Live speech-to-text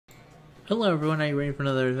Hello everyone, are you ready for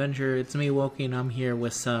another adventure? It's me, Wokey, and I'm here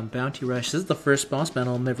with some Bounty Rush. This is the first boss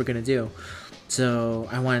battle I'm ever going to do, so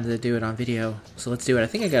I wanted to do it on video, so let's do it. I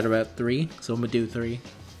think I got about 3, so I'm going to do 3.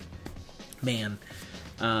 Man,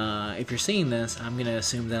 if you're seeing this, I'm going to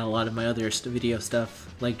assume that a lot of my other video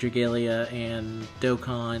stuff, like Dragalia and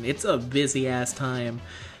Dokkan, it's a busy ass time,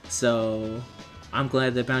 so I'm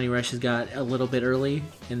glad that Bounty Rush has got a little bit early,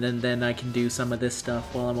 and then I can do some of this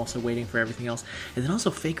stuff while I'm also waiting for everything else. And then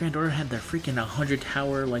also Fate Grand Order had their freaking 100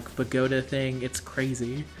 tower like pagoda thing. It's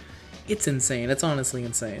crazy. It's insane. It's honestly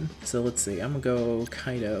insane. So let's see. I'm gonna go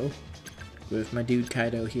Kaido with my dude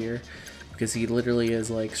Kaido here because he literally is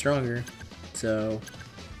like stronger. So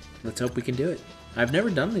let's hope we can do it. I've never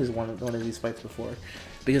done one of these fights before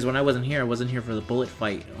because when I wasn't here for the bullet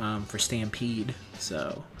fight for Stampede.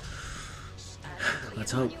 So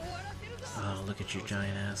let's hope. Oh, look at your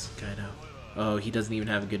giant ass, Kaido. Oh, he doesn't even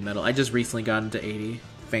have a good medal. I just recently got into 80,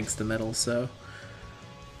 thanks to medals, so.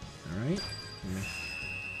 Alright.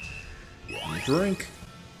 Drink.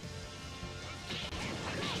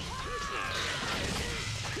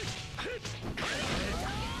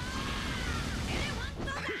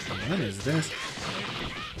 What is this?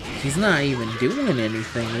 He's not even doing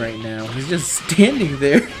anything right now. He's just standing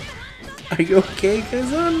there. Are you okay,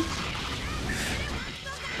 Kazan?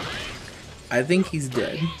 I think he's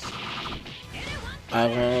dead.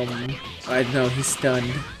 I know he's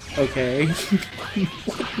stunned. Okay.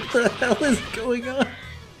 What the hell is going on?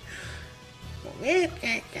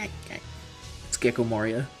 It's Gecko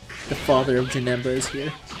Moria. The father of Janemba is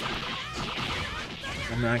here.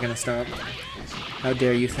 I'm not gonna stop. How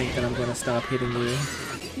dare you think that I'm gonna stop hitting you?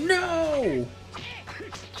 No!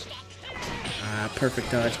 Ah,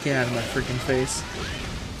 perfect dodge. Get out of my freaking face.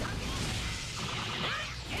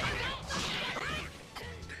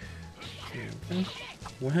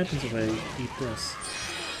 What happens if I eat this?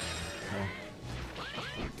 Oh.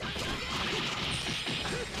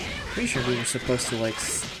 Pretty sure we were supposed to, like,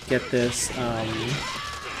 get this, okay,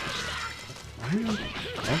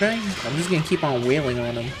 I'm just gonna keep on wailing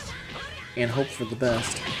on him and hope for the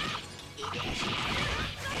best.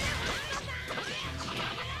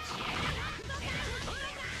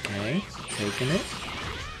 Okay, taking it.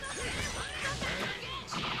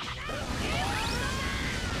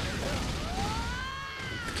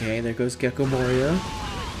 Okay, there goes Gecko Moria.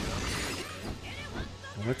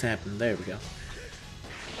 What's happened? There we go.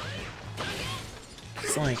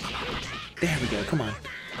 It's like... There we go, come on.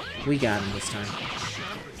 We got him this time.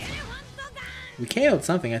 We KO'd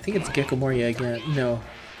something. I think it's Gecko Moria again. No.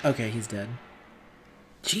 Okay, he's dead.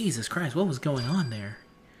 Jesus Christ, what was going on there?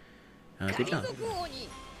 Good job.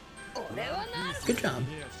 Good job.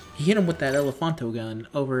 He hit him with that Elephanto gun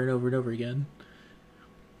over and over and over again.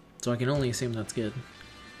 So I can only assume that's good.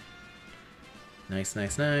 Nice,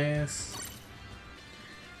 nice, nice.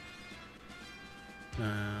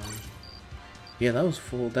 Yeah, that was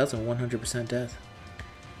full. That's a 100% death.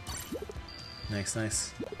 Nice,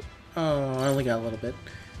 nice. Oh, I only got a little bit.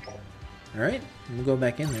 Alright, we'll go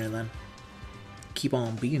back in there then. Keep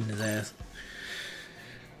on beating his ass.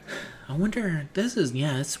 I wonder,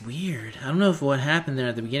 yeah, it's weird. I don't know if what happened there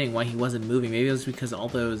at the beginning, why he wasn't moving. Maybe it was because all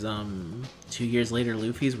those, 2 years later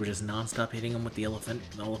Luffy's were just non-stop hitting him with the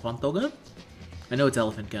Elephanto gun? I know it's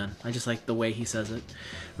elephant gun. I just like the way he says it.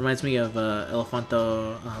 Reminds me of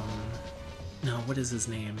Elephanto. No, what is his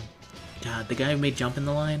name? God, the guy who made Jump in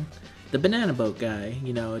the Line, the banana boat guy.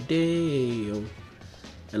 You know, Deo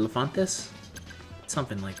Elefantes,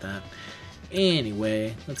 something like that.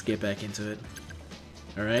 Anyway, let's get back into it.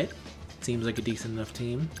 All right, seems like a decent enough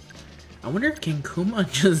team. I wonder if can Kuma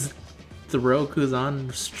just throw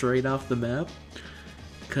Kuzan straight off the map?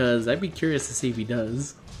 Cause I'd be curious to see if he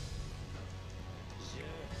does.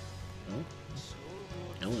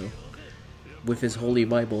 Hello. With his holy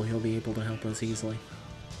Bible, he'll be able to help us easily.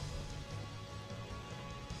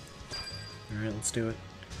 Alright, let's do it.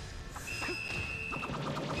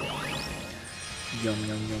 Yum,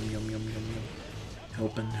 yum, yum, yum, yum, yum, yum.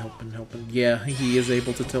 Helping, helping, helping. Yeah, he is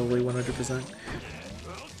able to totally 100%.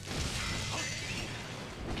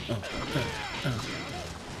 Oh.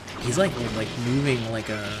 He's like moving like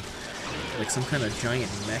some kind of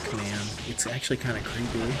giant mech man. It's actually kind of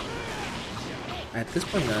creepy. At this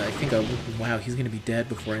point, I think, wow, he's gonna be dead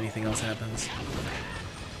before anything else happens.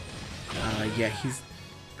 Yeah, he's...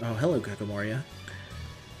 Oh, hello, Gecko Moria.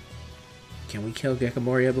 Can we kill Gecko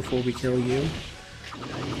Moria before we kill you?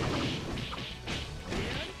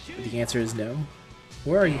 The answer is no.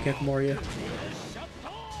 Where are you, Gecko Moria?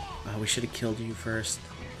 Oh, we should have killed you first.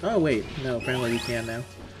 Oh, wait. No, apparently we can now.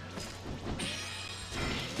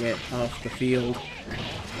 Get off the field.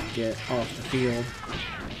 Get off the field.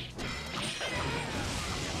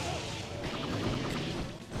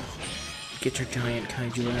 Get your giant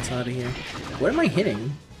kaiju ass out of here. What am I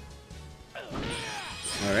hitting?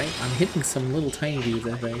 Alright, I'm hitting some little tiny dudes,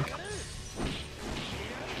 I think.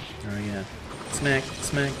 Oh yeah. Smack,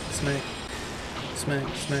 smack, smack.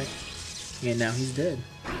 Smack, smack. And now he's dead.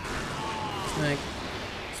 Smack,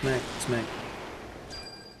 smack, smack.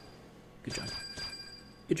 Good job.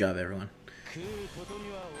 Good job, everyone.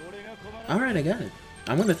 Alright, I got it.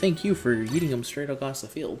 I want to thank you for eating him straight across the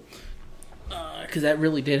field. Because that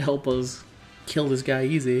really did help us kill this guy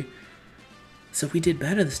easy. So we did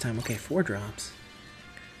better this time. Okay, 4 drops.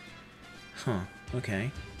 Huh,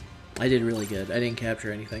 okay. I did really good. I didn't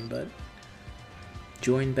capture anything, but...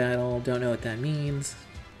 Join battle, don't know what that means.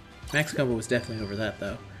 Max combo was definitely over that,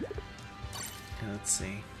 though. Let's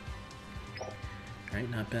see. Alright,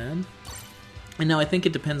 not bad. And now I think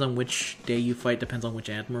it depends on which day you fight, depends on which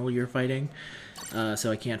admiral you're fighting.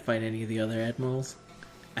 So I can't fight any of the other admirals.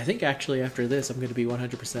 I think actually after this I'm going to be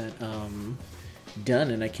 100%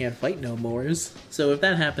 done and I can't fight no mores. So if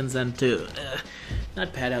that happens, then to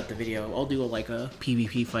not pad out the video, I'll do like a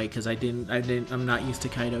PvP fight because I'm not used to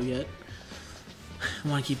Kaido yet. I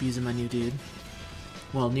want to keep using my new dude.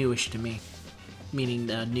 Well, newish to me, meaning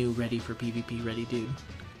new, ready for PvP, ready dude.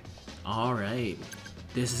 All right,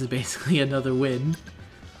 this is basically another win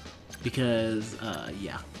because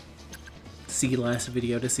yeah. See last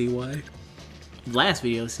video to see why. Last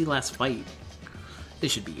video, see last fight.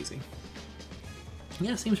 This should be easy.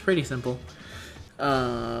 Yeah, seems pretty simple.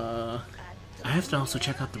 I have to also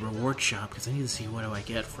check out the reward shop because I need to see what do I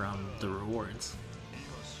get from the rewards.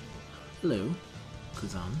 Hello,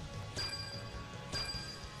 Kuzan.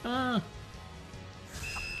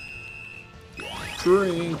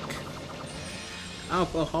 Drink.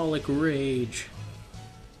 Alcoholic rage.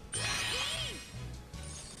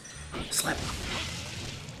 Slap.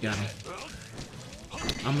 Got me.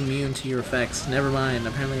 I'm immune to your effects. Never mind.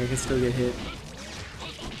 Apparently I can still get hit.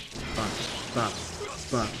 Bop, bop,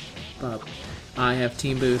 bop, bop. I have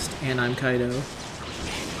team boost and I'm Kaido.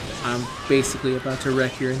 I'm basically about to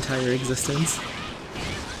wreck your entire existence.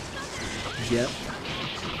 Yep.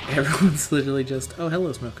 Everyone's literally just, oh,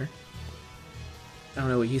 hello, Smoker. I don't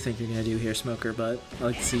know what you think you're gonna do here, Smoker, but I'd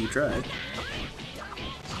like to see you try.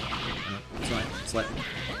 Oh, slap, slap.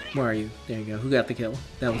 Where are you? There you go. Who got the kill?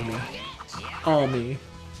 That was me. All me.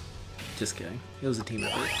 Just kidding. It was a team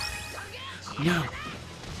effort. No!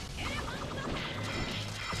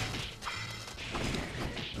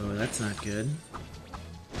 Oh, that's not good.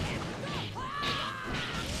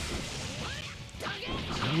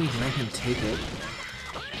 How do we let him take it?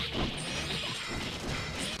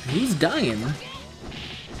 He's dying.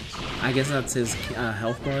 I guess that's his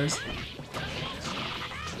health bars.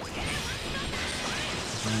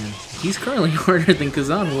 He's currently harder than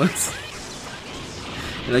Kazan was.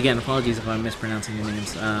 And again, apologies if I'm mispronouncing the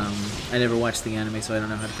names. I never watched the anime, so I don't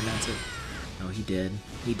know how to pronounce it. Oh, he did.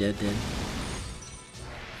 He did.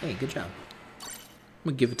 Hey, good job. I'm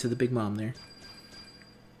gonna give it to the big mom there.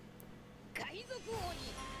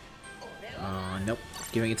 Nope.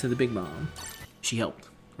 Giving it to the big mom. She helped.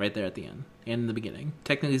 Right there at the end. And in the beginning.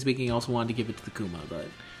 Technically speaking, I also wanted to give it to the Kuma, but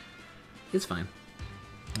it's fine.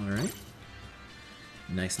 Alright.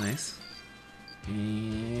 Nice, nice.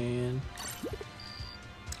 And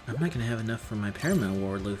I'm not gonna have enough for my Paramount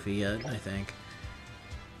Ward Luffy yet, I think.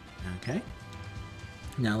 Okay.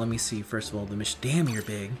 Now let me see, first of all, the mission. Damn, you're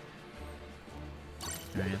big.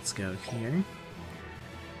 Alright, let's go here.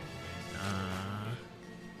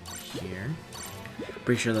 Here.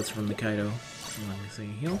 Pretty sure that's from the Kaido. Let me see,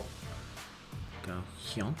 heal. Go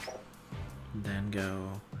heal. Then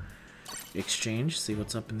go exchange, see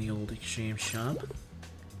what's up in the old exchange shop.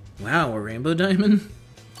 Wow, a rainbow diamond?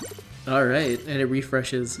 Alright, and it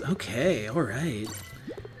refreshes. Okay, alright.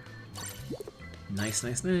 Nice,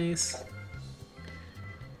 nice, nice.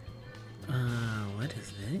 What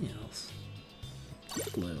is this?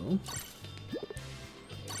 Blue.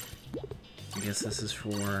 I guess this is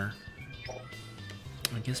for...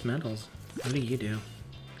 I guess medals. What do you do?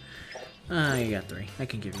 You got 3. I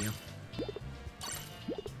can give you.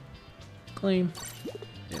 Claim.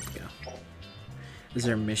 There we go. Is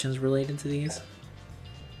there missions related to these?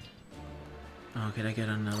 Oh, could I get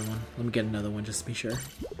another one? Let me get another one just to be sure.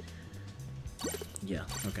 Yeah,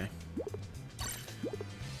 okay.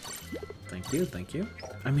 Thank you, thank you.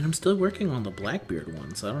 I mean, I'm still working on the Blackbeard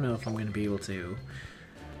one, so I don't know if I'm going to be able to,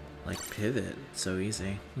 like, pivot so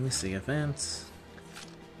easy. Let me see, events.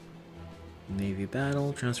 Navy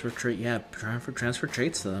battle, transfer trait, yeah, transfer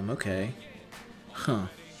traits to them, okay. Huh.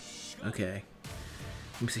 Okay.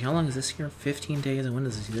 Let me see, how long is this here? 15 days, and when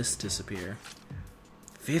does this disappear?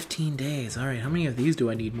 15 days, alright, how many of these do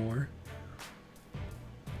I need more?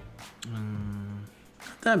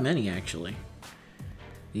 that many, actually.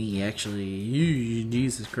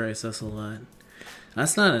 Jesus Christ, that's a lot.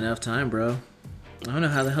 That's not enough time, bro. I don't know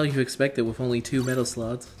how the hell you expect it with only 2 metal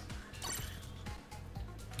slots.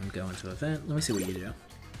 I'm going to event. Let me see what you do.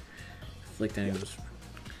 Inflict enemies.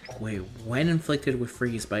 Wait, when inflicted with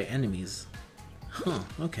freeze by enemies? Huh,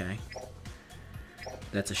 okay.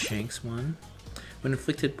 That's a Shanks one. When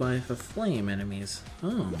inflicted by the flame enemies.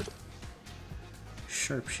 Oh.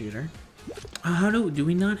 Sharpshooter. How do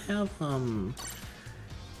we not have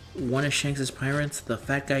one of Shanks' pirates, the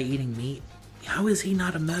fat guy eating meat? How is he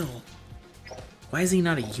not a metal? Why is he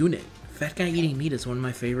not a unit? Fat guy eating meat is one of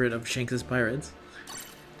my favorite of Shanks' pirates.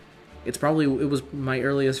 It was my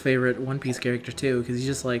earliest favorite One Piece character too, because he's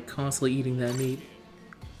just like constantly eating that meat.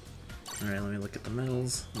 Alright, let me look at the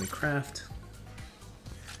metals. Let me craft.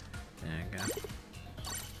 There I go.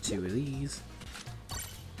 2 of these.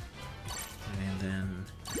 And then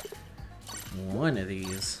 1 of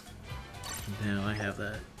these. Now I have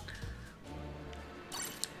that.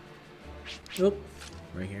 Oh,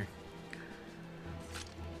 right here.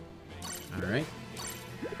 Alright.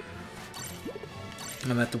 I'm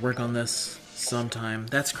gonna have to work on this sometime.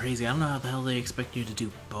 That's crazy. I don't know how the hell they expect you to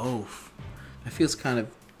do both. It feels kind of...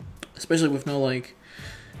 especially with no, like...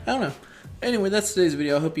 I don't know. Anyway, that's today's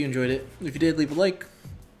video. I hope you enjoyed it. If you did, leave a like.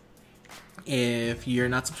 If you're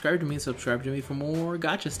not subscribed to me, subscribe to me for more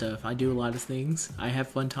gacha stuff. I do a lot of things. I have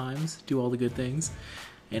fun times. Do all the good things.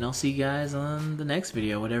 And I'll see you guys on the next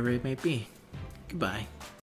video, whatever it may be. Goodbye.